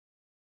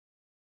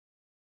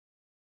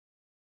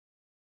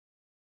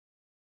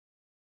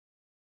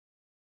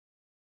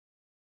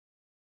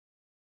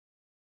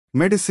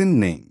Medicine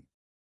name: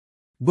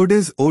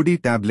 Budez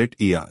OD Tablet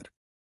ER.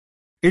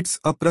 It's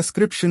a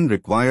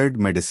prescription-required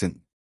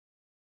medicine.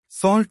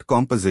 Salt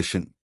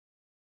composition: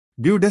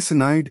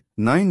 Budesonide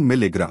 9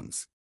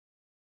 mg.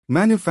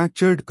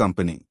 Manufactured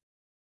company: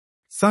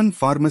 Sun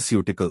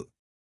Pharmaceutical.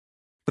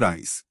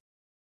 Price: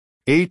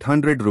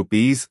 800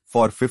 rupees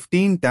for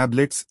 15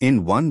 tablets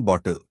in one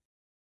bottle.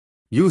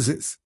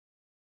 Uses: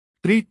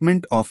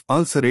 treatment of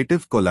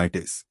ulcerative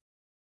colitis.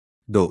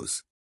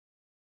 Dose: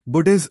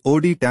 Budez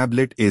OD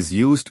tablet is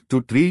used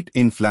to treat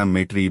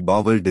inflammatory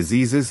bowel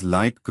diseases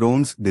like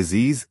Crohn's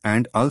disease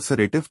and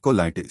ulcerative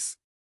colitis.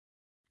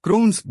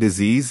 Crohn's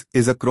disease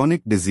is a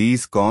chronic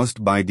disease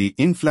caused by the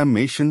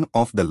inflammation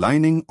of the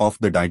lining of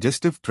the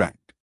digestive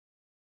tract.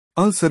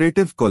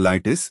 Ulcerative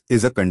colitis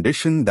is a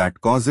condition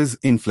that causes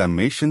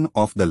inflammation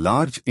of the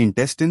large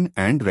intestine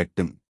and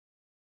rectum.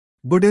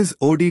 Budez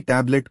OD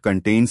tablet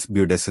contains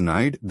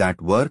budesonide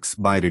that works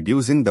by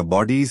reducing the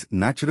body's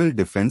natural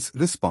defense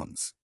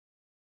response.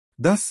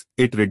 Thus,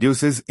 it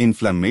reduces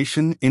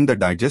inflammation in the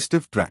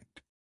digestive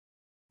tract.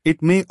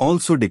 It may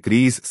also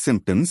decrease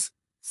symptoms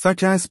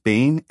such as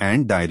pain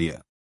and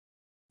diarrhea.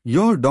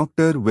 Your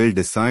doctor will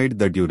decide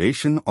the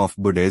duration of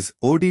Budez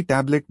OD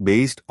tablet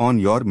based on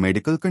your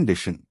medical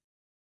condition.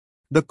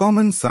 The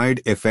common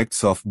side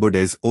effects of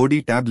Budez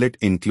OD tablet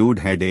include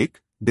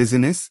headache,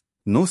 dizziness,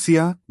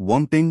 nausea,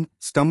 vomiting,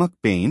 stomach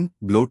pain,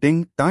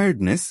 bloating,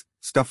 tiredness,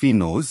 stuffy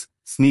nose,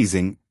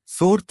 sneezing,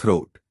 sore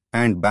throat,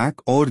 and back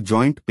or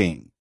joint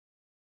pain.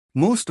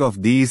 Most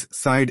of these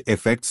side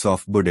effects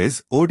of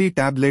Budez OD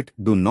tablet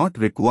do not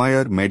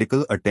require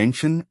medical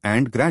attention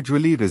and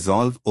gradually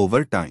resolve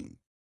over time.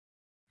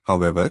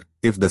 However,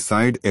 if the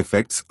side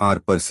effects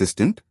are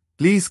persistent,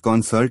 please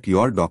consult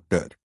your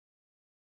doctor.